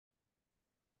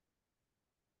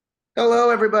Hello,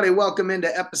 everybody. Welcome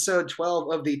into episode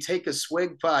 12 of the Take a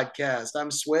Swig podcast.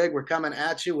 I'm Swig. We're coming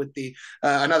at you with the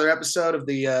another episode of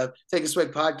the Take a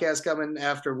Swig podcast coming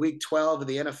after week 12 of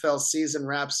the NFL season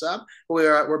wraps up.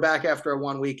 We're back after a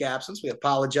 1 week absence. We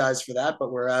apologize for that,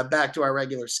 but we're back to our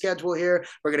regular schedule here.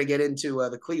 We're going to get into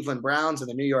the Cleveland Browns and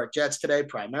the New York Jets today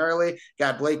primarily.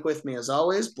 Got Blake with me as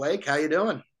always. Blake, how you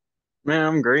doing? Man,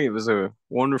 I'm great. It was a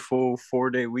wonderful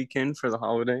 4-day weekend for the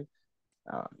holiday.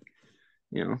 Uh,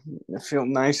 I feel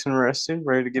nice and rested,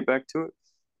 ready to get back to it.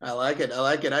 I like it. I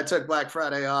like it. I took Black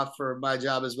Friday off for my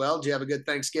job as well. Did you have a good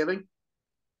Thanksgiving?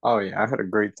 Oh yeah, I had a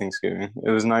great Thanksgiving. It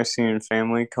was nice seeing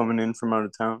family coming in from out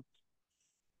of town.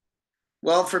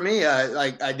 Well, for me,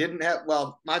 I didn't have.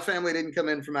 Well, my family didn't come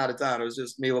in from out of town. It was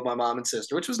just me with my mom and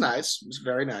sister, which was nice. It was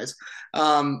very nice.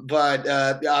 But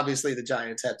obviously, the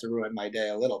Giants had to ruin my day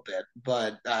a little bit.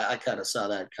 But I kind of saw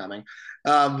that coming.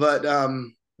 But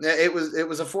it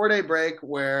was a 4 day break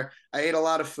where I ate a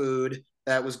lot of food.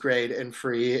 That was great and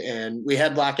free. And we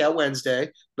had Blackout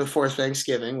Wednesday before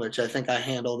Thanksgiving, which I think I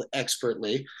handled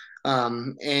expertly.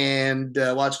 And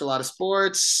watched a lot of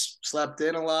sports, slept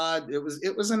in a lot. It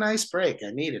was a nice break. I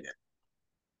needed it.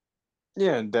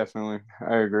 Yeah, definitely.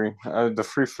 I agree. The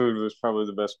free food was probably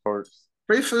the best part.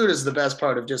 Free food is the best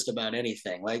part of just about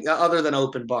anything, like other than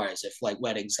open bars, if like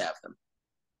weddings have them.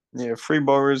 Yeah, free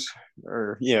bars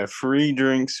or yeah, free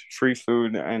drinks, free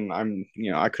food, and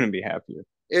I couldn't be happier.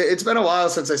 It's been a while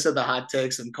since I said the hot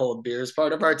takes and cold beers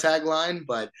part of our tagline,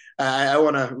 but I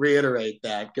want to reiterate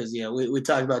that because we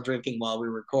talk about drinking while we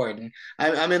record, and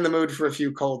I'm in the mood for a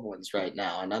few cold ones right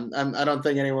now, and I don't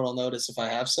think anyone will notice if I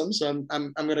have some, so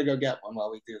I'm gonna go get one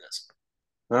while we do this.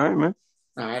 All right, man.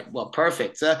 All right. Well,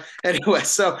 perfect. Anyway,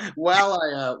 so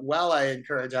while I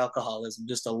encourage alcoholism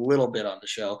just a little bit on the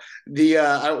show, we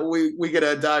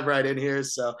gonna dive right in here.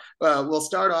 So we'll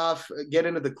start off, get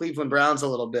into the Cleveland Browns a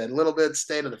little bit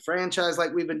state of the franchise,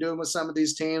 like we've been doing with some of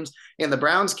these teams. In the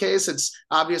Browns case, it's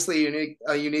obviously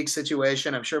a unique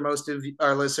situation. I'm sure most of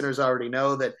our listeners already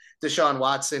know that Deshaun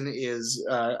Watson is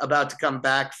about to come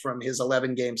back from his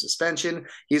 11 game suspension.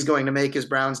 He's going to make his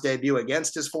Browns debut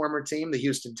against his former team, the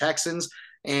Houston Texans,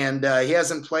 and he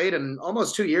hasn't played in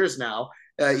almost 2 years now.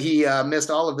 He missed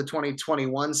all of the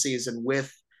 2021 season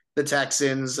with the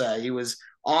Texans. He was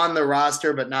on the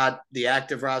roster, but not the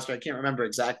active roster. I can't remember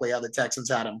exactly how the Texans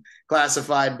had him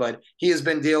classified, but he has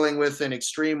been dealing with an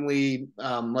extremely,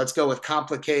 let's go with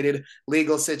complicated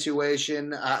legal situation.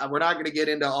 We're not going to get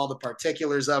into all the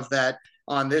particulars of that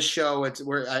on this show.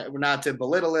 We're not to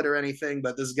belittle it or anything,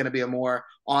 but this is going to be a more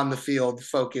on the field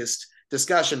focused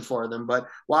discussion for them. But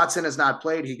Watson has not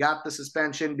played. He got the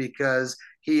suspension because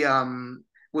he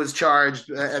was charged,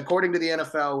 according to the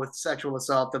NFL, with sexual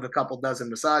assault of a couple dozen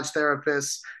massage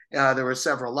therapists. There were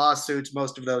several lawsuits.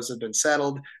 Most of those have been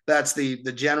settled. That's the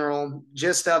general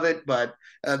gist of it. But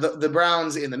the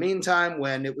Browns, in the meantime,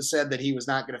 when it was said that he was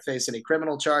not going to face any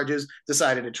criminal charges,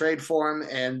 decided to trade for him,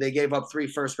 and they gave up 3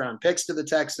 first-round picks to the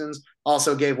Texans.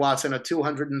 Also gave Watson a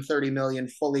 $230 million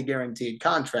fully guaranteed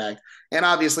contract. And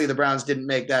obviously, the Browns didn't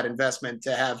make that investment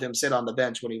to have him sit on the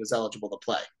bench when he was eligible to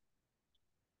play.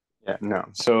 Yeah, no.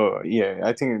 So yeah,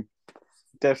 I think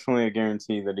definitely a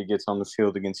guarantee that he gets on the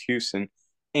field against Houston,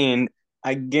 and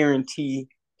I guarantee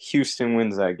Houston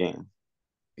wins that game.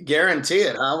 Guarantee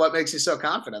it, huh? What makes you so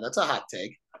confident? That's a hot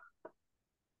take.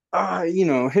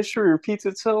 History repeats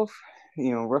itself.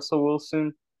 Russell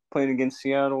Wilson playing against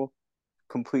Seattle,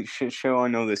 complete shit show. I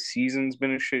know the season's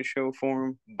been a shit show for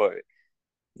him, but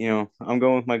I'm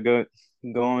going with my gut.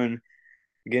 Going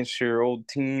against your old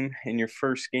team in your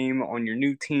first game on your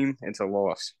new team, it's a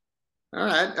loss. All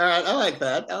right, all right. I like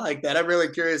that. I like that. I'm really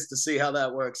curious to see how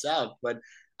that works out. But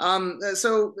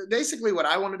so basically, what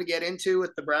I wanted to get into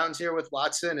with the Browns here with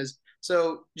Watson is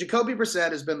so Jacoby Brissett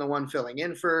has been the one filling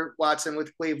in for Watson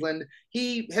with Cleveland.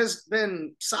 He has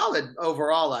been solid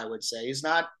overall, I would say. He's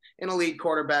not an elite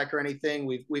quarterback or anything.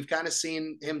 We've kind of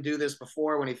seen him do this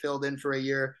before when he filled in for a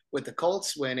year with the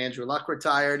Colts when Andrew Luck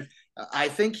retired. I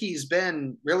think he's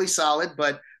been really solid,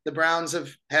 but the Browns have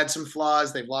had some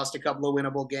flaws. They've lost a couple of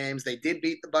winnable games. They did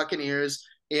beat the Buccaneers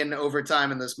in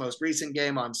overtime in this most recent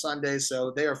game on Sunday.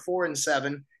 So they are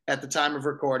 4-7 at the time of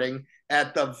recording.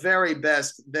 At the very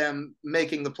best, them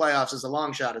making the playoffs is a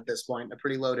long shot at this point, a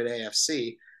pretty loaded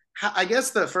AFC. I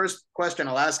guess the first question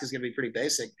I'll ask is going to be pretty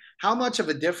basic. How much of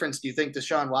a difference do you think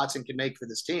Deshaun Watson can make for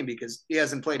this team? Because he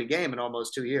hasn't played a game in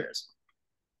almost 2 years.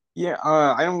 Yeah,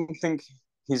 I don't think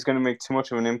he's going to make too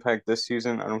much of an impact this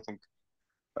season. I don't think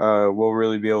we'll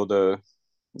really be able to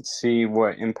see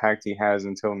what impact he has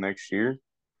until next year.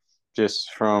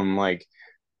 Just from like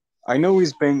I know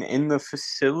he's been in the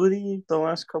facility the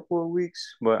last couple of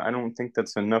weeks, but I don't think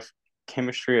that's enough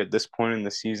chemistry at this point in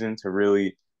the season to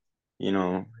really, you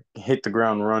know, hit the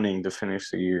ground running to finish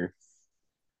the year.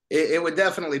 It would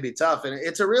definitely be tough, and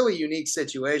it's a really unique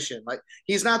situation. Like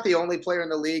he's not the only player in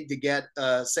the league to get,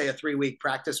 say, a 3 week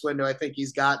practice window. I think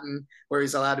he's gotten where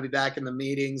he's allowed to be back in the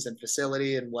meetings and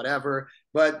facility and whatever.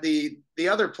 But the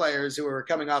other players who are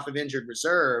coming off of injured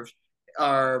reserve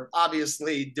are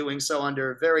obviously doing so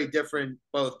under very different,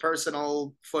 both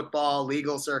personal, football,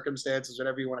 legal circumstances,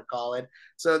 whatever you want to call it.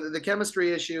 So the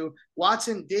chemistry issue,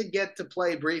 Watson did get to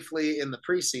play briefly in the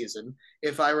preseason.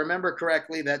 If I remember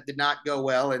correctly, that did not go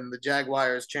well, and the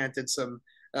Jaguars chanted some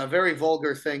very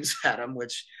vulgar things at him,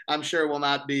 which I'm sure will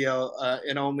not be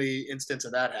an only instance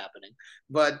of that happening.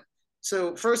 But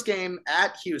so, first game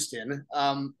at Houston.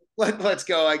 Let's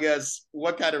go, I guess.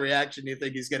 What kind of reaction do you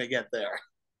think he's going to get there?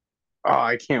 Oh,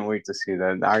 I can't wait to see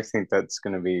that. I think that's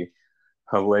going to be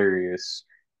hilarious.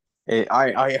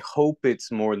 I hope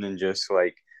it's more than just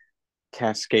like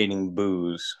cascading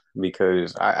booze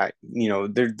because they're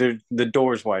the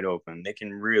door's wide open. They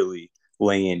can really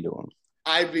lay into him.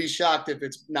 I'd be shocked if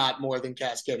it's not more than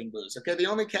cascading booze. Okay, the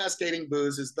only cascading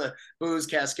booze is the booze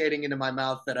cascading into my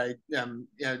mouth that I am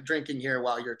drinking here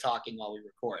while you're talking while we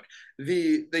record.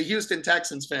 The Houston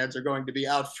Texans fans are going to be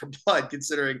out for blood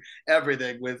considering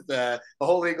everything with the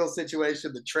whole legal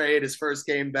situation, the trade, his first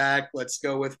game back. Let's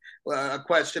go with a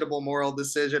questionable moral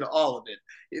decision, all of it.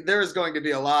 There is going to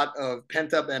be a lot of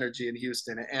pent up energy in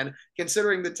Houston, and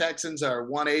considering the Texans are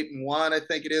 1-8-1, I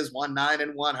think it is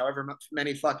 1-9-1, however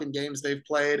many fucking games they've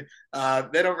played,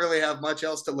 they don't really have much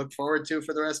else to look forward to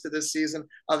for the rest of this season,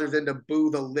 other than to boo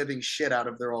the living shit out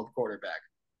of their old quarterback.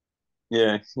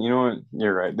 Yeah, you know what?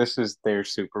 You're right. This is their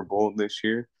Super Bowl this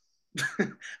year.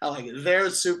 I like it. Their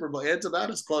Super Bowl. It's about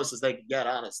as close as they can get,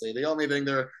 honestly. The only thing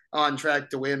they're on track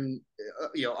to win,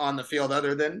 on the field,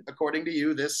 other than according to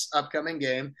you, this upcoming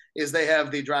game, is they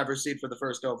have the driver's seat for the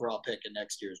first overall pick in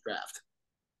next year's draft.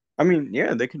 I mean,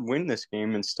 yeah, they could win this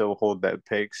game and still hold that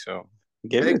pick. So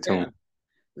give They it to can. them.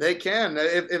 They can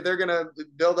if they're going to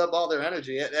build up all their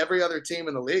energy. Every other team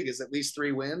in the league is at least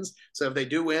 3 wins. So if they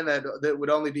do win, that would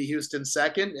only be Houston's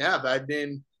second. Yeah, but I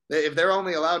mean, if they're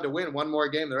only allowed to win one more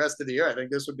game the rest of the year, I think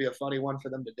this would be a funny one for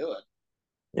them to do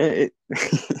it.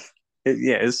 Yeah,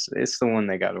 yeah, it's the one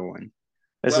they got to win.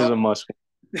 This is Well, a must.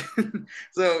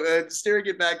 so steering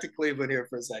it back to Cleveland here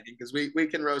for a second because we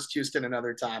can roast Houston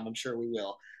another time. I'm sure we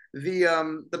will.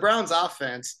 The Browns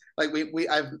offense, like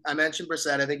I mentioned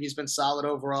Brissett. I think he's been solid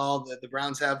overall. The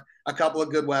Browns have a couple of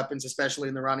good weapons, especially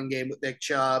in the running game with Nick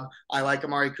Chubb. I like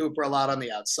Amari Cooper a lot on the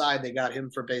outside. They got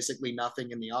him for basically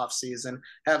nothing in the offseason.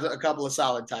 Have a couple of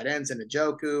solid tight ends in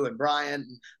Njoku and Bryant,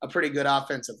 and a pretty good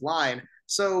offensive line.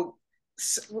 So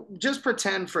just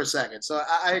pretend for a second. So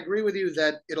I agree with you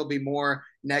that it'll be more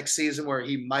next season where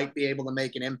he might be able to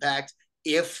make an impact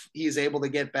if he's able to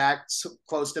get back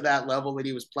close to that level that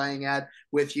he was playing at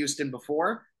with Houston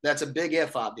before. That's a big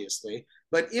if, obviously.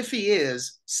 But if he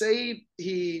is, say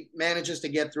he manages to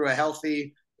get through a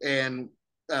healthy and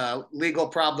legal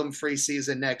problem free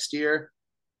season next year,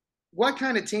 what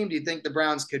kind of team do you think the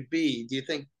Browns could be? Do you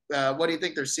think what do you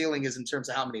think their ceiling is in terms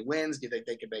of how many wins? Do you think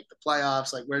they could make the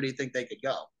playoffs? Like, where do you think they could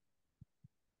go?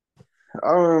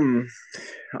 Um,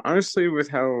 Honestly, with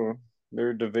how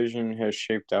their division has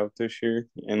shaped out this year,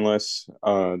 unless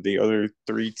the other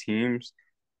three teams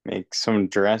make some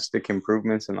drastic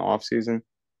improvements in the offseason,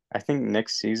 I think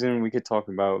next season we could talk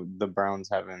about the Browns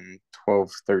having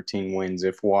 12, 13 wins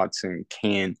if Watson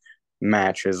can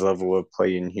match his level of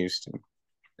play in Houston.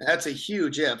 That's a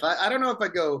huge if. I don't know if I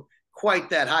go quite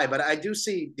that high, but I do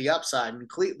see the upside. And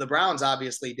the Browns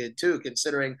obviously did too,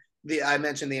 considering I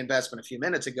mentioned the investment a few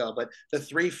minutes ago, but the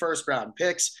 3 first-round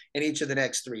picks in each of the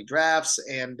next 3 drafts,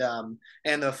 and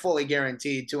the fully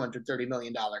guaranteed $230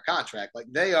 million contract, like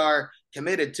they are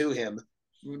committed to him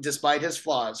despite his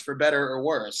flaws, for better or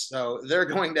worse. So they're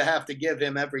going to have to give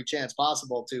him every chance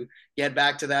possible to get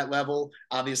back to that level.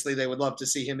 Obviously, they would love to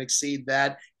see him exceed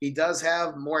that. He does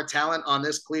have more talent on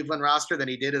this Cleveland roster than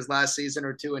he did his last season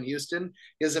or two in Houston.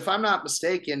 Because if I'm not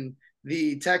mistaken,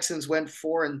 the Texans went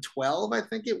 4-12, I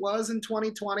think it was, in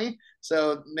 2020.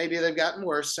 So maybe they've gotten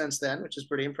worse since then, which is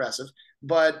pretty impressive.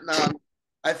 But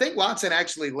I think Watson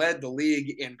actually led the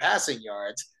league in passing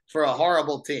yards for a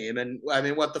horrible team. And I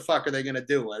mean, what the fuck are they going to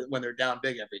do when they're down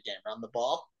big every game? Run the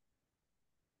ball?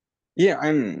 Yeah,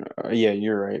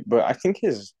 you're right. But I think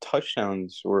his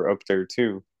touchdowns were up there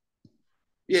too.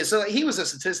 Yeah, so he was a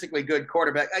statistically good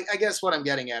quarterback. I guess what I'm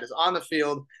getting at is on the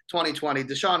field, 2020,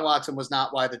 Deshaun Watson was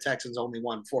not why the Texans only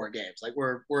won 4 games. Like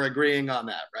we're agreeing on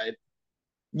that, right?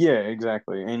 Yeah,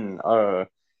 exactly. And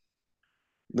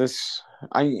this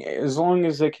I as long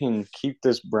as they can keep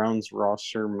this Browns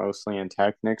roster mostly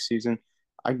intact next season,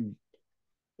 I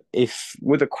if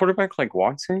with a quarterback like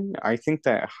Watson, I think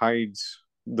that hides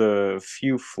the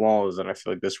few flaws that I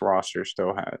feel like this roster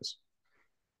still has.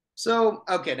 So,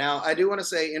 okay, now I do want to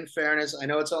say, in fairness, I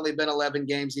know it's only been 11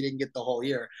 games. He didn't get the whole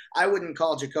year. I wouldn't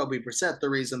call Jacoby Brissett the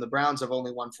reason the Browns have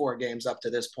only won 4 games up to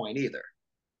this point either.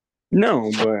 No,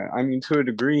 but I mean, to a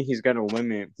degree, he's got to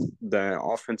limit the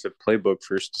offensive playbook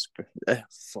for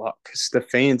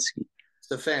Stefanski.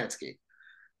 Stefanski.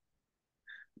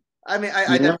 I mean, I You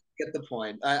know, definitely get the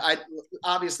point. I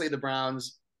obviously the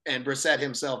Browns and Brissett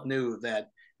himself knew that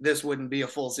this wouldn't be a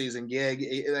full season gig.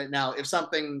 Now, if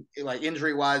something like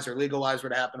injury wise or legal wise were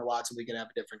to happen to Watson, we could have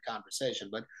a different conversation.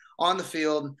 But on the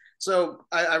field, so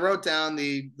I wrote down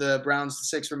the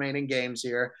Browns' 6 remaining games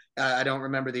here. I don't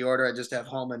remember the order. I just have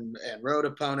home and road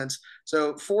opponents.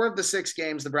 So 4 of the 6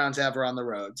 games the Browns have are on the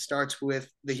road. Starts with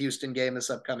the Houston game this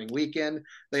upcoming weekend.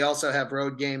 They also have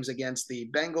road games against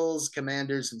the Bengals,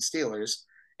 Commanders, and Steelers.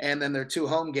 And then their 2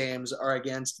 home games are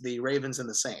against the Ravens and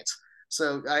the Saints.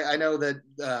 So I know that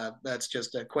that's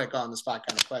just a quick on the spot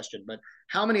kind of question, but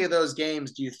how many of those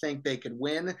games do you think they could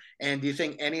win? And do you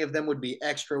think any of them would be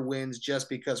extra wins just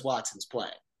because Watson's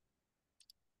playing?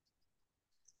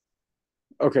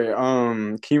 okay.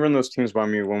 Can you run those teams by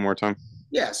me one more time?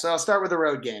 Yeah, so I'll start with the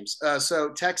road games.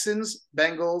 So Texans,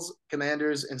 Bengals,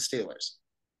 Commanders, and Steelers.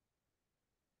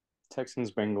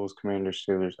 Texans, Bengals, Commanders,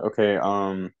 Steelers. Okay.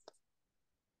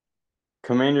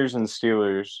 Commanders and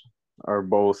Steelers are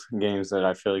both games that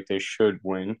I feel like they should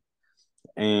win,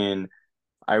 and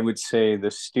I would say the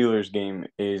Steelers game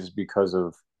is because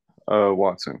of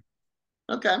Watson.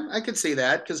 Okay, I could see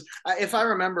that because if I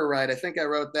remember right, I think I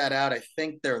wrote that out. I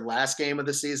think their last game of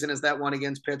the season is that one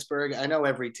against Pittsburgh. I know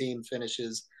every team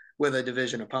finishes with a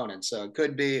division opponent, so it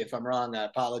could be. If I'm wrong, I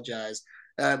apologize.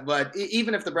 But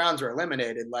even if the Browns are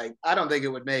eliminated, like I don't think it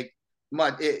would make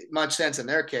much sense in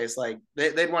their case. Like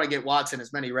they'd want to get Watson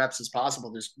as many reps as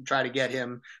possible, just try to get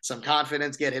him some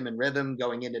confidence, get him in rhythm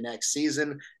going into next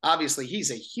season. Obviously,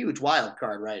 he's a huge wild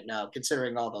card right now,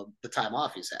 considering all the time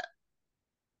off he's had.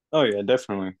 Oh yeah,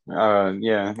 definitely.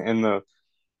 Yeah, and the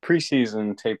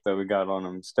preseason tape that we got on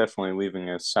him is definitely leaving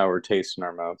a sour taste in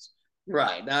our mouths.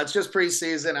 Right. Now it's just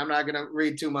preseason. I'm not going to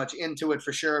read too much into it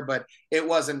for sure, but it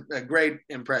wasn't a great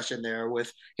impression there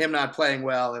with him not playing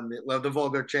well and the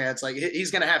vulgar chants. Like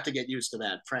he's going to have to get used to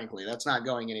that, frankly. That's not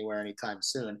going anywhere anytime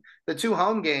soon. The 2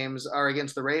 home games are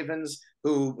against the Ravens,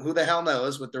 who the hell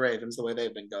knows with the Ravens the way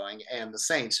they've been going, and the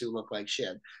Saints, who look like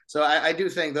shit. So I do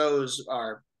think those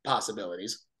are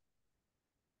possibilities.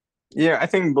 Yeah, I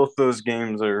think both those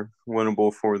games are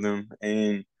winnable for them,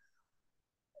 and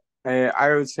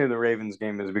I would say the Ravens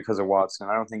game is because of Watson.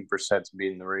 I don't think Brissett's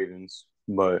beating the Ravens,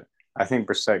 but I think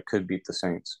Brissett could beat the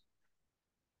Saints.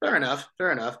 Fair enough.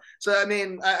 Fair enough. So I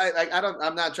mean, I don't.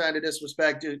 I'm not trying to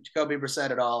disrespect Jacoby Brissett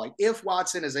at all. Like if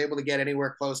Watson is able to get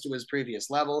anywhere close to his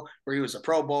previous level, where he was a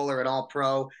Pro Bowler and All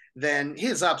Pro, then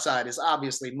his upside is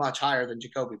obviously much higher than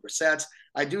Jacoby Brissett's.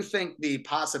 I do think the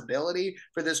possibility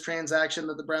for this transaction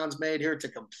that the Browns made here to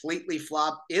completely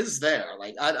flop is there.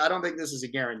 Like I don't think this is a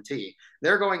guarantee.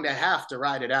 They're going to have to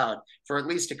ride it out for at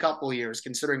least a couple years,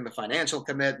 considering the financial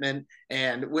commitment.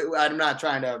 And I'm not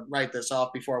trying to write this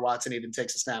off before Watson even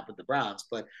takes a snap with the Browns,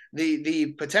 but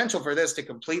the potential for this to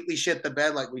completely shit the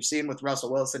bed, like we've seen with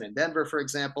Russell Wilson in Denver, for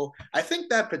example, I think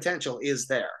that potential is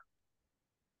there.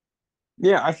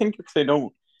 Yeah, I think if they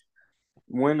don't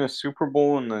win a Super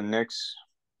Bowl in the next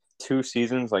 2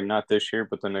 seasons, like not this year,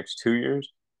 but the next 2 years,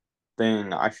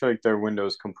 then I feel like their window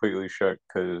is completely shut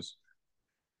because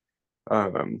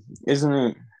isn't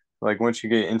it like once you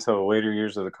get into the later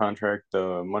years of the contract,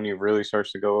 the money really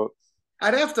starts to go up?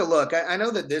 I'd have to look. I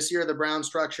know that this year the Browns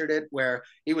structured it where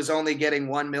he was only getting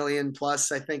 1 million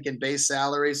plus, I think, in base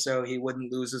salary, so he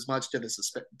wouldn't lose as much to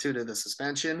the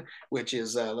suspension, which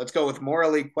is let's go with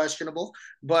morally questionable.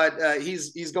 But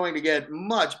he's going to get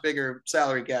much bigger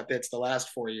salary cap hits the last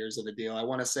 4 years of the deal. I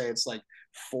want to say it's like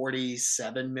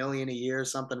 47 million a year,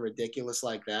 something ridiculous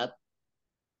like that.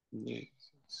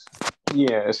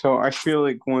 Yeah, so I feel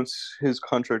like once his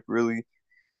contract really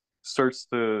starts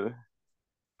to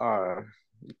uh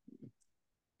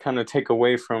kind of take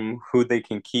away from who they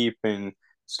can keep and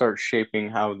start shaping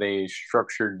how they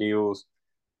structure deals.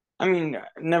 I mean,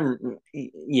 never.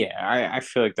 Yeah, I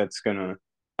feel like that's gonna.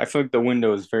 I feel like the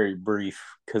window is very brief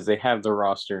because they have the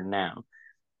roster now.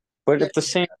 But Yeah, at the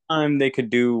same time, they could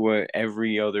do what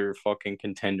every other fucking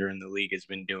contender in the league has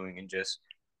been doing and just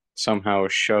somehow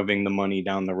shoving the money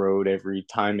down the road every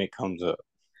time it comes up.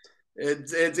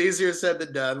 It's easier said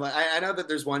than done. Like I know that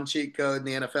there's one cheat code in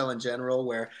the NFL in general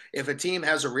where if a team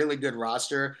has a really good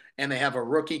roster and they have a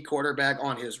rookie quarterback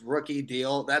on his rookie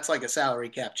deal, that's like a salary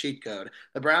cap cheat code.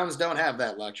 The Browns don't have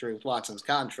that luxury with Watson's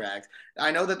contract.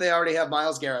 I know that they already have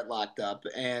Myles Garrett locked up,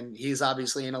 and he's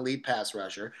obviously an elite pass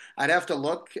rusher. I'd have to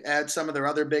look at some of their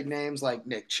other big names like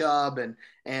Nick Chubb and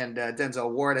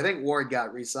Denzel Ward. I think Ward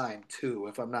got re-signed too,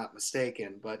 if I'm not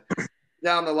mistaken, but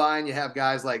down the line, you have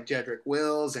guys like Jedrick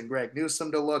Wills and Greg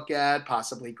Newsome to look at,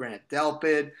 possibly Grant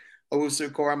Delpit, Owusu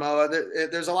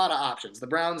Koromoa. There's a lot of options. The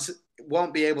Browns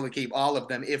won't be able to keep all of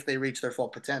them if they reach their full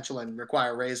potential and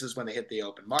require raises when they hit the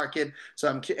open market.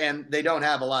 And they don't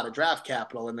have a lot of draft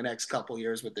capital in the next couple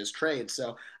years with this trade.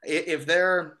 So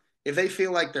if they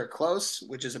feel like they're close,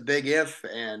 which is a big if,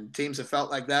 and teams have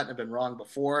felt like that and have been wrong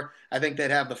before, I think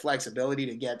they'd have the flexibility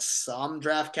to get some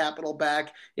draft capital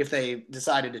back if they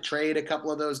decided to trade a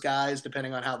couple of those guys,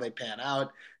 depending on how they pan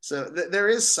out. So there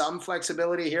is some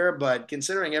flexibility here, but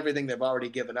considering everything they've already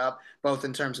given up, both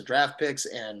in terms of draft picks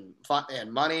and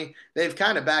money, they've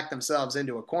kind of backed themselves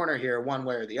into a corner here, one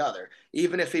way or the other.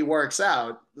 Even if he works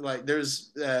out, like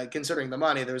there's considering the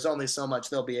money, there's only so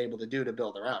much they'll be able to do to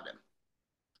build around him.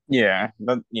 Yeah,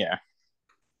 but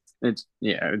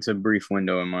it's a brief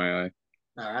window in my eye.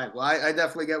 All right. Well, I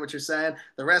definitely get what you're saying.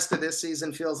 The rest of this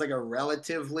season feels like a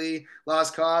relatively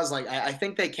lost cause. Like I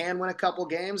think they can win a couple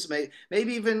games,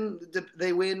 maybe even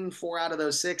they win 4 out of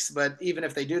those 6. But even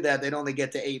if they do that, they'd only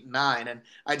get to 8 and 9, and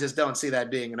I just don't see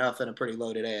that being enough in a pretty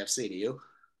loaded AFC. Do you?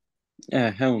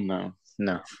 Yeah, hell no,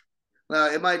 no. Well,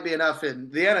 it might be enough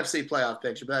in the NFC playoff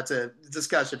picture, but that's a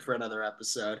discussion for another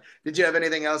episode. Did you have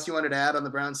anything else you wanted to add on the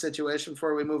Browns situation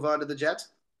before we move on to the Jets?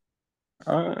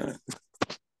 Uh,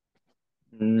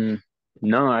 mm,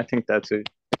 no, I think that's it.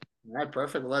 All right,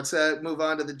 perfect. Well, let's move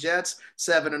on to the Jets.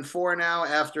 7-4 now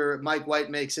after Mike White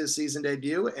makes his season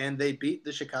debut, and they beat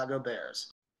the Chicago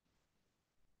Bears.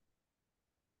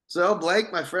 So,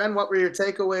 Blake, my friend, what were your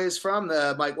takeaways from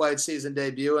the Mike White season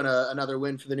debut and another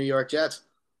win for the New York Jets?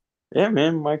 Yeah,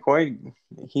 man, Mike White,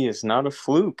 he is not a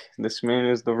fluke. This man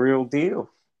is the real deal.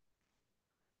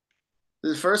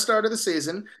 His first start of the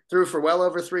season, threw for well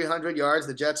over 300 yards.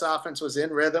 The Jets offense was in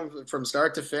rhythm from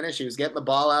start to finish. He was getting the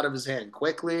ball out of his hand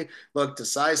quickly, looked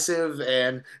decisive,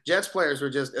 and Jets players were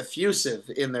just effusive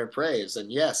in their praise.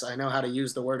 And yes, I know how to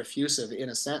use the word effusive in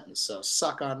a sentence, so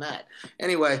suck on that.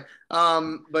 Anyway,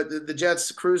 but the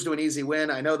Jets cruised to an easy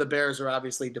win. I know the Bears are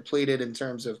obviously depleted in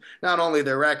terms of not only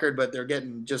their record, but they're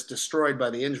getting just destroyed by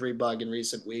the injury bug in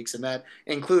recent weeks, and that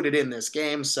included in this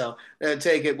game. So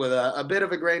take it with a bit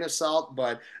of a grain of salt,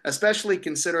 but especially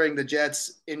considering the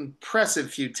Jets'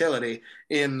 impressive futility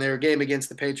in their game against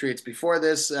the Patriots before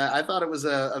this, I thought it was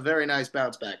a very nice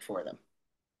bounce back for them.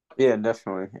 Yeah,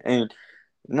 definitely. And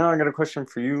now I got a question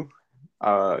for you.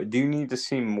 Do you need to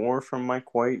see more from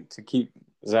Mike White to keep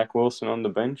Zach Wilson on the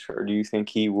bench, or do you think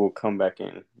he will come back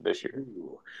in this year?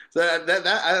 Ooh. So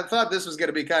I thought this was going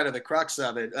to be kind of the crux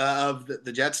of it of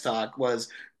the Jets talk was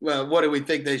well, what do we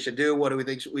think they should do? What do we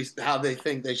think how they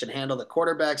think they should handle the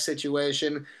quarterback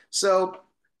situation? So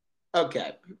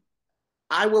okay,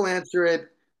 I will answer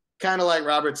it kind of like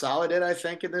Robert Sala did, I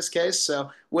think, in this case. So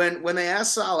when they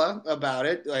asked Sala about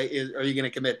it, like, are you going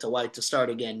to commit to White to start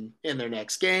again in their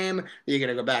next game? Are you going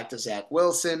to go back to Zach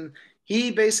Wilson?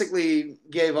 He basically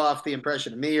gave off the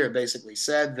impression to me, or basically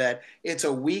said that it's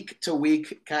a week to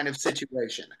week kind of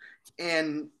situation.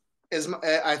 And as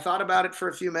I thought about it for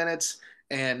a few minutes,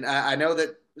 and I know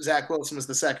that Zach Wilson was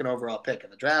the second overall pick in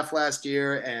the draft last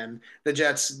year, and the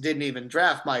Jets didn't even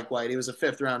draft Mike White. He was a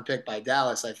fifth round pick by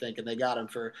Dallas, I think, and they got him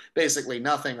for basically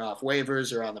nothing off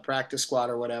waivers or on the practice squad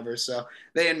or whatever. So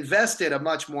they invested a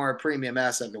much more premium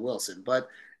asset into Wilson. But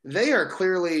they are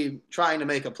clearly trying to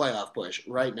make a playoff push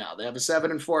right now. They have a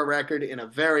 7-4 record in a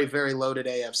very, very loaded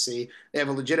AFC. They have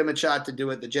a legitimate shot to do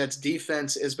it. The Jets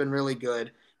defense has been really good.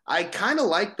 I kind of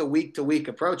like the week to week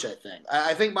approach, I think.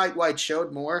 I think Mike White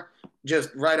showed more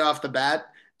just right off the bat.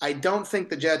 I don't think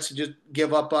the Jets should just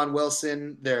give up on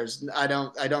Wilson. I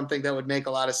don't think that would make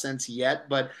a lot of sense yet.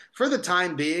 But for the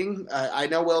time being, I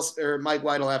know Wilson or Mike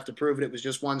White will have to prove it. It was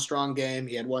just one strong game.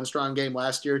 He had one strong game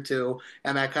last year too,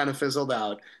 and that kind of fizzled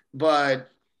out.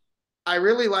 But I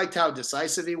really liked how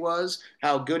decisive he was,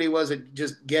 how good he was at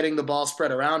just getting the ball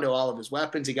spread around to all of his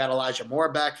weapons. He got Elijah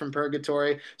Moore back from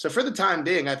purgatory. So for the time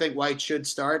being, I think White should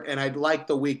start, and I'd like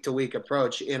the week to week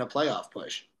approach in a playoff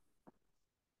push.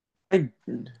 I,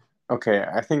 okay,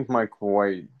 I think Mike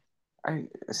White. I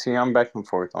see. I'm back and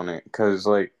forth on it because,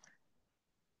 like,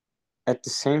 at the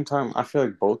same time, I feel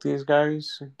like both these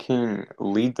guys can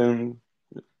lead them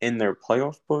in their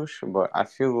playoff push, but I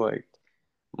feel like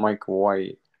Mike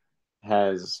White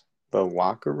has the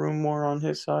locker room more on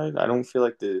his side. I don't feel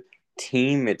like the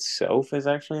team itself is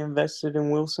actually invested in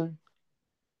Wilson.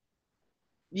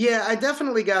 Yeah, I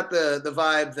definitely got the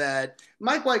vibe that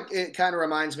Mike White it kind of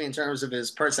reminds me in terms of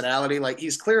his personality. Like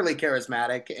he's clearly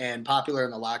charismatic and popular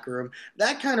in the locker room.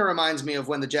 That kind of reminds me of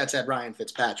when the Jets had Ryan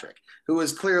Fitzpatrick, who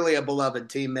was clearly a beloved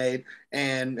teammate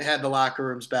and had the locker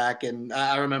rooms back. And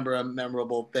I remember a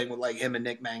memorable thing with like him and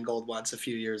Nick Mangold once a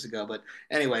few years ago. But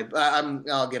anyway,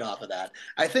 I'll get off of that.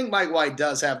 I think Mike White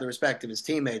does have the respect of his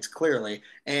teammates clearly,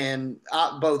 and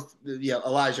both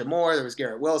Elijah Moore, there was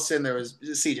Garrett Wilson, there was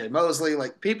C.J. Mosley,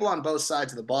 like people on both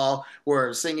sides of the ball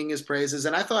were singing his praises,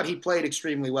 and I thought he played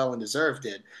extremely well and deserved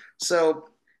it. So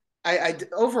I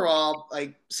overall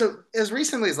like so as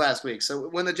recently as last week. So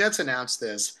when the Jets announced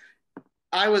this,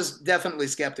 I was definitely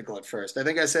skeptical at first. I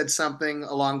think I said something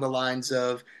along the lines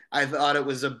of I thought it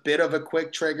was a bit of a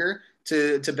quick trigger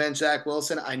to bench Zach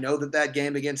Wilson. I know that that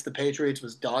game against the Patriots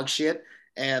was dog shit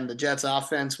and the Jets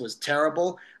offense was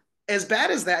terrible. As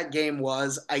bad as that game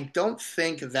was, I don't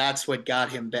think that's what got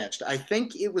him benched. I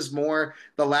think it was more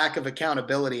the lack of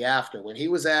accountability after. When he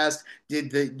was asked,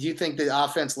 do you think the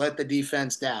offense let the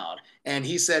defense down? And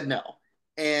he said no.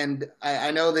 And I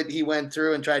know that he went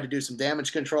through and tried to do some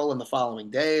damage control in the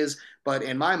following days. But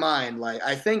in my mind, like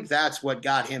I think that's what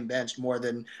got him benched more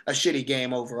than a shitty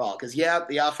game overall. Because yeah,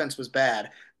 the offense was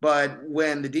bad, but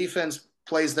when the defense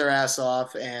plays their ass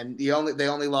off and they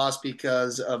only lost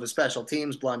because of a special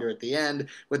teams blunder at the end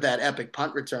with that epic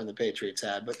punt return the Patriots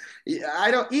had. But I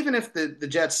don't even if the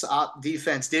Jets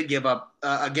defense did give up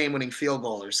a game winning field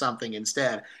goal or something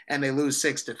instead and they lose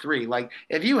 6-3. Like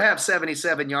if you have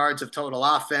 77 yards of total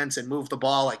offense and move the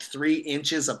ball like 3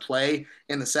 inches a play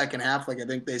in the second half, like I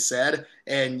think they said,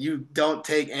 and you don't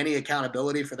take any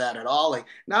accountability for that at all, like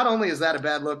not only is that a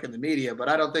bad look in the media, but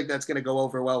I don't think that's going to go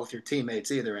over well with your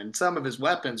teammates either. And some of his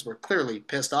weapons were clearly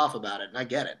pissed off about it, and I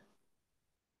get it.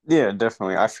 Yeah,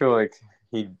 definitely. I feel like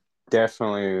he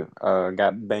definitely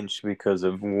got benched because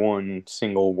of one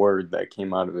single word that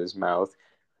came out of his mouth.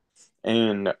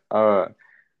 And to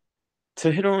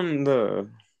hit on the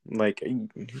like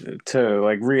to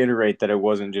like reiterate that it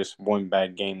wasn't just one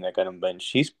bad game that got him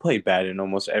benched. He's played bad in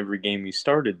almost every game he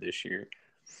started this year.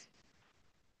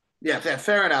 Yeah,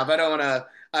 fair enough. I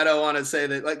don't want to say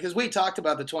that like because we talked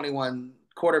about the 21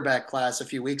 quarterback class a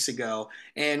few weeks ago,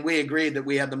 and we agreed that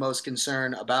we had the most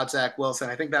concern about Zach Wilson.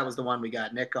 I think that was the one we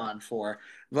got Nick on for.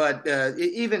 But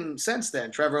even since then,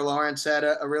 Trevor Lawrence had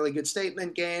a really good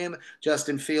statement game.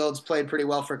 Justin Fields played pretty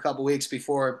well for a couple weeks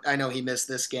before I know he missed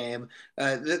this game.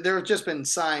 There have just been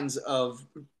signs of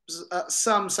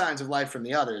some signs of life from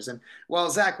the others. And while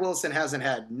Zach Wilson hasn't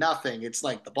had nothing, it's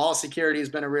like the ball security has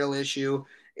been a real issue.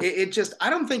 It just, I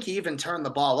don't think he even turned the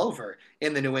ball over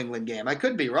in the New England game. I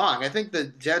could be wrong. I think the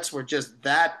Jets were just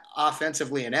that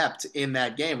offensively inept in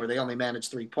that game where they only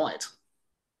managed 3 points.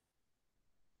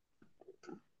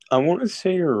 I want to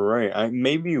say you're right. I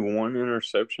maybe one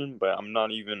interception, but I'm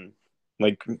not even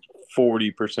like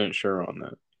 40% sure on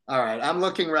that. All right, I'm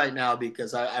looking right now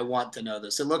because I want to know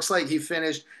this. It looks like he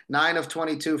finished 9 of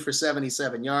 22 for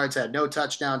 77 yards, had no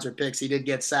touchdowns or picks. He did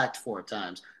get sacked 4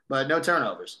 times, but no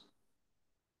turnovers.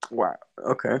 Wow.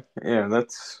 Okay. Yeah,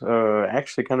 that's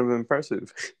actually kind of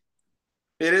impressive.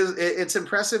 It is. It's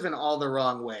impressive in all the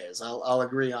wrong ways. I'll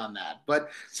agree on that.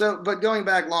 But going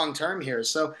back long term here.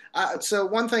 So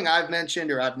one thing I've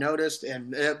mentioned or I've noticed,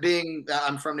 and being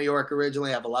I'm from New York originally,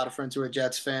 I have a lot of friends who are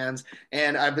Jets fans,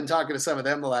 and I've been talking to some of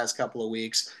them the last couple of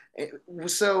weeks.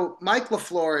 So Mike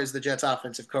LaFleur is the Jets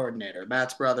offensive coordinator,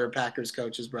 Matt's brother, Packers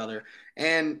coach's brother,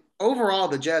 and overall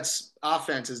the Jets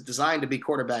offense is designed to be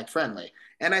quarterback friendly.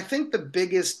 And I think the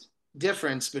biggest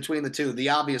difference between the two, the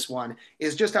obvious one,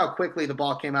 is just how quickly the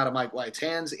ball came out of Mike White's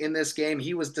hands in this game.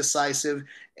 He was decisive,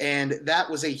 and that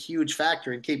was a huge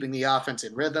factor in keeping the offense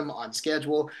in rhythm on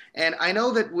schedule. And I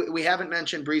know that we haven't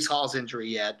mentioned Brees Hall's injury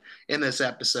yet in this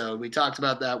episode. We talked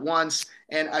about that once,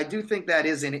 and I do think that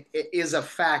is a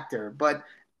factor, but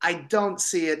I don't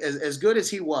see it as good as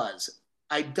he was.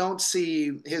 I don't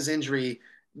see his injury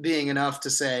being enough to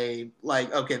say like,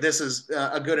 okay, this is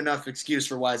a good enough excuse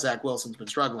for why Zach Wilson's been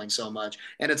struggling so much,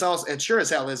 and it sure as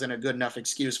hell isn't a good enough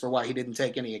excuse for why he didn't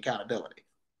take any accountability.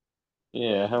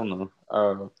 Yeah, hell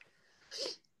no.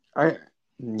 I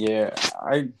yeah,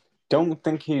 I don't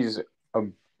think he's a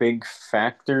big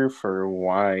factor for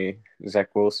why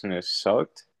Zach Wilson has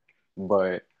sucked,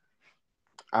 but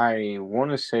I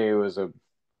want to say it was a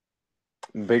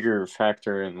bigger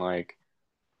factor in like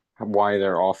why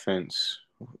their offense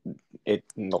it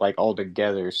like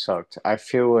altogether sucked. I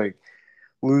feel like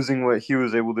losing what he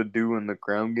was able to do in the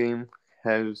ground game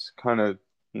has kind of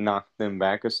knocked them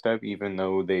back a step, even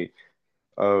though they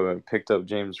picked up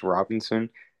James Robinson,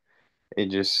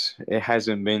 it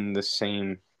hasn't been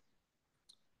the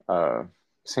uh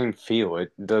same feel.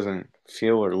 It doesn't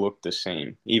feel or look the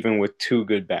same, even with two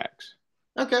good backs.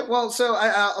 Okay, well, so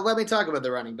let me talk about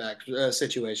the running back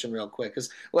situation real quick because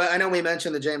well, I know we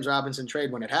mentioned the James Robinson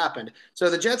trade when it happened. So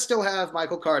the Jets still have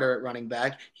Michael Carter at running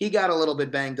back. He got a little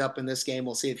bit banged up in this game.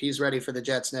 We'll see if he's ready for the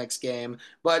Jets next game.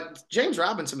 But James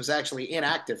Robinson was actually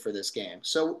inactive for this game.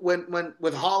 So when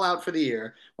with Hall out for the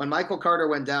year, when Michael Carter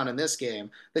went down in this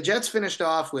game, the Jets finished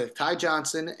off with Ty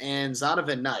Johnson and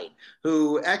Zonovan Knight,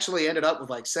 who actually ended up with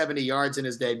like 70 yards in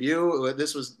his debut.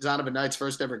 This was Zonovan Knight's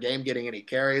first ever game getting any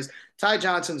carries. Ty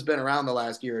Johnson's been around the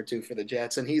last year or two for the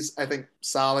Jets, and he's, I think,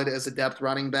 solid as a depth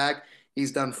running back.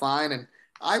 He's done fine, and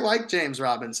I like James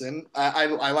Robinson. I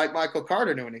like Michael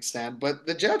Carter to an extent, but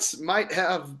the Jets might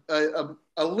have a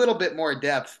little bit more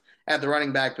depth at the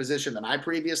running back position than I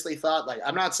previously thought. Like,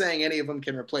 I'm not saying any of them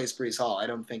can replace Brees Hall. I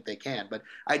don't think they can, but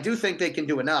I do think they can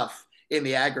do enough in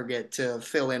the aggregate to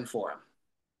fill in for him.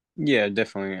 Yeah,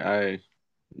 definitely.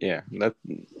 Yeah, that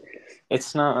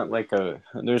it's not like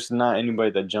there's not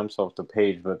anybody that jumps off the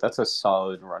page, but that's a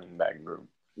solid running back group.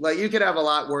 Like you could have a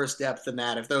lot worse depth than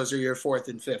that if those are your fourth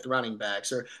and fifth running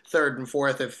backs, or third and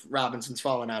fourth if Robinson's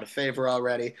fallen out of favor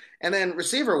already. And then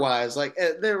receiver wise, like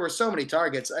there were so many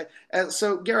targets.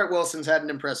 So Garrett Wilson's had an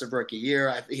impressive rookie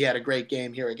year. He had a great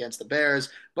game here against the Bears,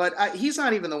 but he's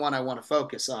not even the one I want to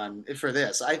focus on for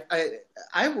this.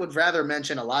 I would rather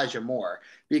mention Elijah Moore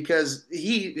because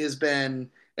he has been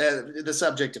the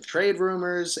subject of trade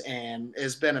rumors and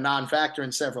has been a non-factor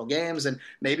in several games. And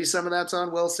maybe some of that's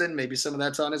on Wilson, maybe some of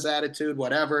that's on his attitude,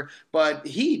 whatever. But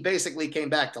he basically came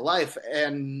back to life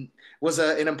and was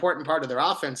an important part of their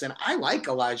offense. And I like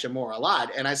Elijah Moore a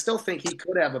lot, and I still think he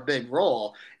could have a big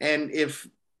role. And if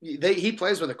he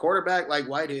plays with a quarterback like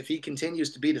White, if he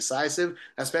continues to be decisive,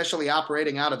 especially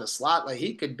operating out of the slot, like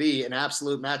he could be an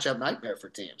absolute matchup nightmare for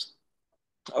teams.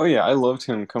 Oh yeah, I loved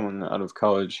him coming out of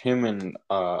college. Him and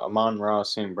Amon-Ra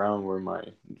St. Brown were my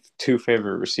two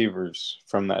favorite receivers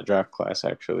from that draft class.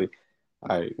 Actually,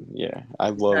 I You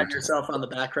pat loved. yourself on the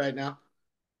back right now.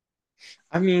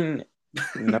 I mean,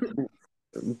 no,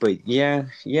 but yeah,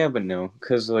 but no,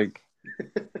 because like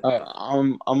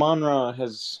Amon-Ra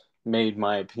has made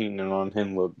my opinion on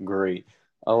him look great.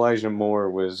 Elijah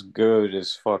Moore was good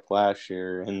as fuck last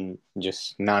year and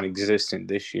just non-existent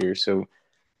this year, so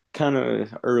kind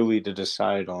of early to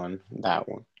decide on that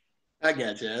one. I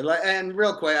get you. And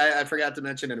real quick, I forgot to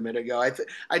mention it a minute ago.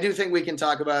 I do think we can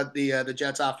talk about the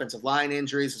Jets' offensive line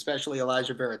injuries, especially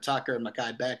Elijah Vera Tucker and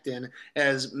Mekhi Becton,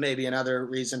 as maybe another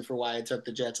reason for why it took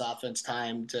the Jets' offense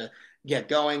time to get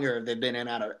going, or they've been in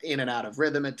and out of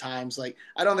rhythm at times. Like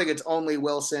I don't think it's only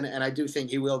Wilson, and I do think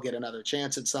he will get another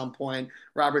chance at some point.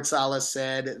 Robert Salas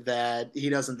said that he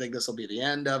doesn't think this will be the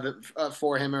end of it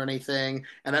for him or anything,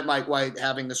 and that Mike White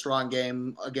having the strong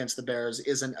game against the Bears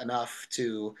isn't enough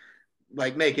to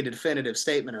like make a definitive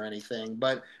statement or anything.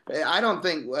 But I don't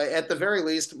think, at the very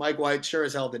least, Mike White sure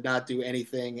as hell did not do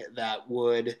anything that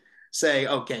would say,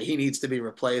 okay, he needs to be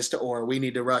replaced or we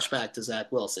need to rush back to Zach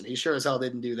Wilson. He sure as hell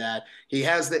didn't do that. He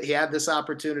had this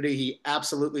opportunity. He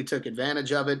absolutely took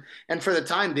advantage of it. And for the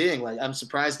time being, like I'm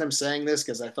surprised I'm saying this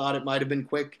because I thought it might have been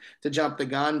quick to jump the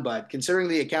gun, but considering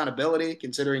the accountability,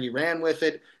 considering he ran with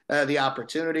it, the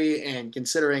opportunity, and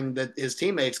considering that his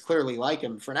teammates clearly like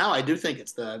him, for now, I do think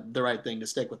it's the right thing to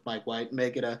stick with Mike White and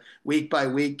make it a week by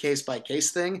week, case by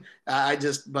case thing.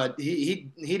 But he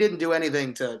didn't do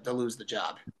anything to lose the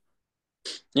job.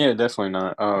 Yeah, definitely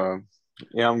not.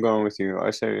 Yeah, I'm going with you.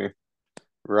 I say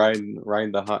ride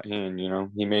the hot hand. You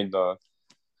know, he made the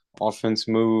offense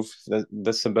move.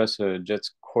 That's the best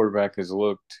Jets quarterback has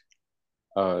looked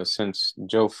since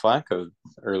Joe Flacco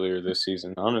earlier this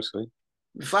season. Honestly.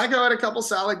 Flacco had a couple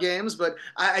solid games, but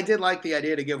I did like the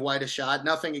idea to give White a shot.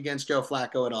 Nothing against Joe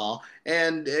Flacco at all,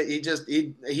 and he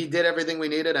did everything we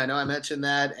needed. I know I mentioned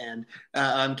that, and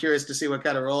I'm curious to see what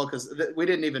kind of role because we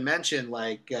didn't even mention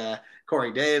like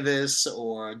Corey Davis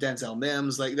or Denzel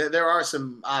Mims. Like there are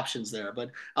some options there,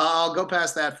 but I'll go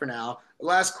past that for now.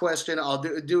 Last question. I'll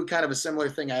do kind of a similar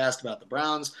thing I asked about the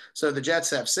Browns. So the Jets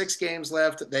have 6 games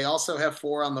left. They also have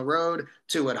 4 on the road,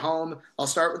 2 at home. I'll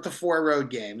start with the 4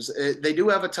 road games. They do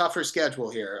have a tougher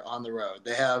schedule here on the road.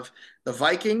 They have the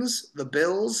Vikings, the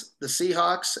Bills, the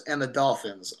Seahawks, and the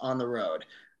Dolphins on the road.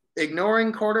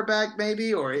 Ignoring quarterback,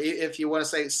 maybe, or if you want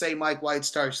to say Mike White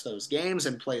starts those games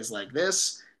and plays like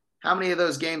this, how many of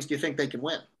those games do you think they can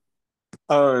win?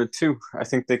 Two. I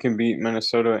think they can beat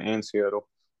Minnesota and Seattle.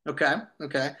 Okay.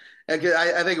 Okay.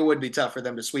 I think it would be tough for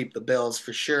them to sweep the Bills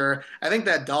for sure. I think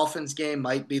that Dolphins game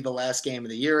might be the last game of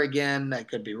the year again. I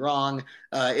could be wrong.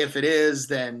 If it is,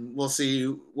 then we'll see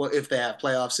what if they have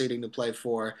playoff seeding to play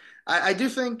for. I do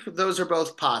think those are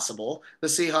both possible. The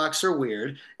Seahawks are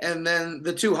weird, and then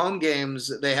the two home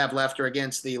games they have left are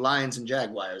against the Lions and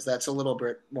Jaguars. That's a little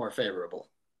bit more favorable.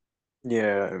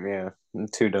 Yeah, yeah,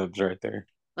 two dubs right there.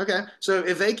 Okay, so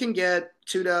if they can get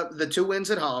the two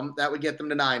wins at home, that would get them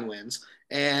to 9 wins,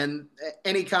 and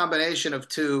any combination of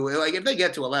two, like if they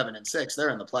get to 11-6, they're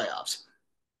in the playoffs.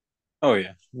 Oh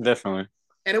yeah, definitely.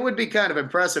 And it would be kind of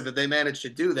impressive if they managed to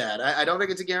do that. I don't think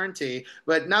it's a guarantee,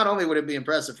 but not only would it be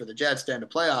impressive for the Jets to end a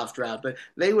playoff drought, but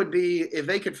they would be if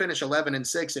they could finish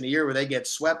 11-6 in a year where they get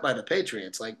swept by the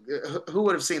Patriots. Like who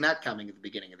would have seen that coming at the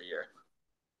beginning of the year?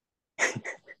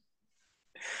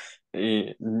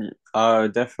 Yeah,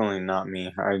 definitely not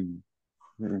me. I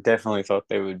definitely thought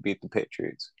they would beat the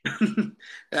Patriots.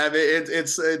 I mean,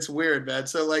 it's weird, man.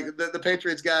 So like the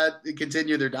Patriots got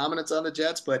continue their dominance on the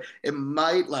Jets, but it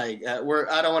might like we're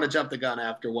I don't want to jump the gun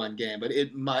after one game, but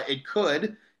it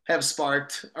could have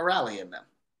sparked a rally in them.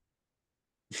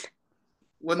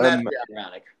 Wouldn't that Um, be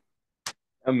ironic?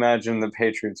 Imagine the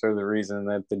Patriots are the reason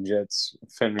that the Jets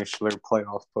finished their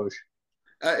playoff push.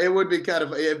 It would be kind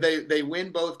of if they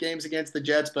win both games against the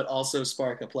Jets, but also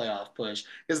spark a playoff push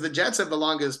because the Jets have the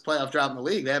longest playoff drought in the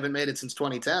league. They haven't made it since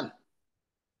 2010.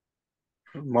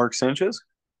 Mark Sanchez?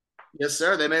 Yes,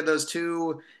 sir. They made those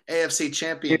two AFC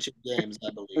Championship games, I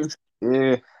believe.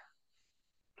 Yeah,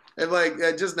 And like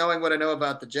just knowing what I know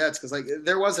about the Jets, because like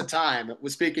there was a time,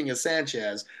 was speaking of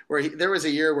Sanchez, where there was a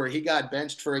year where he got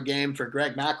benched for a game for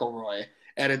Greg McElroy,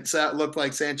 and it looked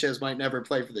like Sanchez might never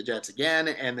play for the Jets again.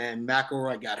 And then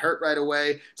McElroy got hurt right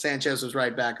away. Sanchez was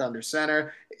right back under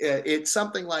center. It's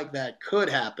something like that could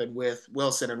happen with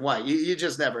Wilson and White. You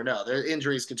just never know. Their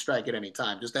injuries could strike at any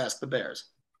time. Just ask the Bears.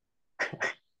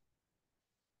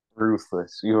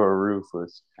 ruthless. You are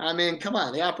ruthless. I mean, come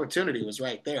on, the opportunity was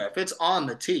right there. If it's on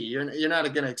the tee, you're not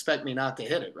going to expect me not to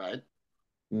hit it, right?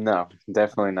 No,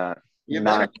 definitely not. You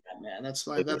bet on Not that, man.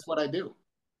 yeah. That's what I do.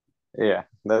 Yeah,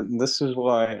 this is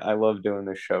why I love doing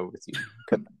this show with you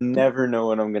because I never know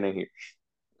what I'm gonna hear.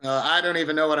 I don't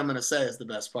even know what I'm going to say is the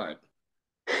best part.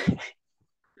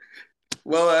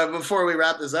 Well, before we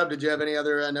wrap this up, did you have any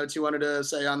other notes you wanted to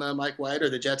say on the Mike White or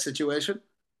the Jet situation?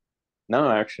 No,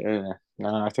 actually,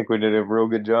 no, I think we did a real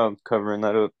good job covering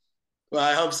that up. Well,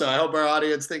 I hope so. I hope our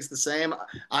audience thinks the same.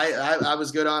 I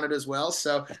was good on it as well.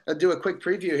 So I'll do a quick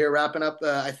preview here, wrapping up.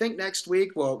 I think next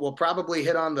week we'll probably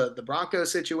hit on the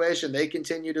Broncos situation. They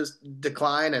continue to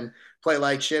decline and play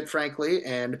like shit, frankly.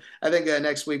 And I think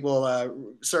next week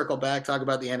we'll circle back, talk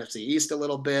about the NFC East a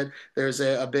little bit. There's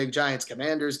a big Giants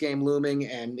Commanders game looming,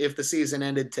 and if the season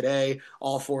ended today,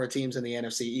 all four teams in the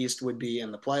NFC East would be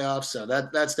in the playoffs. So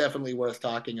that's definitely worth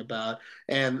talking about.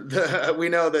 And we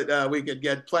know that we could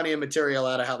get plenty of material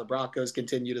out of how the Broncos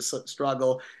continue to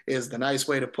struggle, is the nice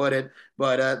way to put it.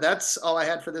 But that's all I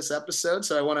had for this episode.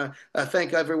 So I want to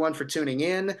thank everyone for tuning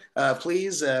in.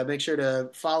 Please make sure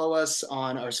to follow us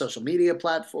on our social media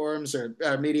platforms or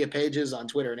media pages on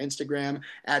Twitter and Instagram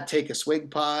at Take a Swig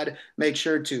Pod. Make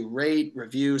sure to rate,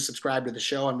 review, subscribe to the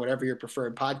show on whatever your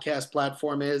preferred podcast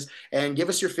platform is, and give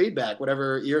us your feedback,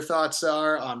 whatever your thoughts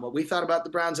are on what we thought about the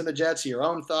Browns and the Jets, your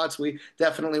own thoughts. We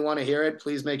definitely want to hear it.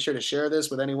 Please make sure to share this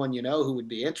with anyone you know who would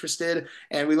be interested.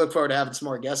 And we look forward to having some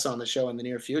more guests on the show in the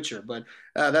near future. But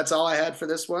that's all I had for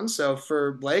this one. So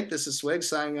for Blake, this is Swig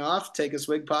signing off. Take a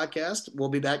Swig podcast. We'll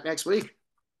be back next week.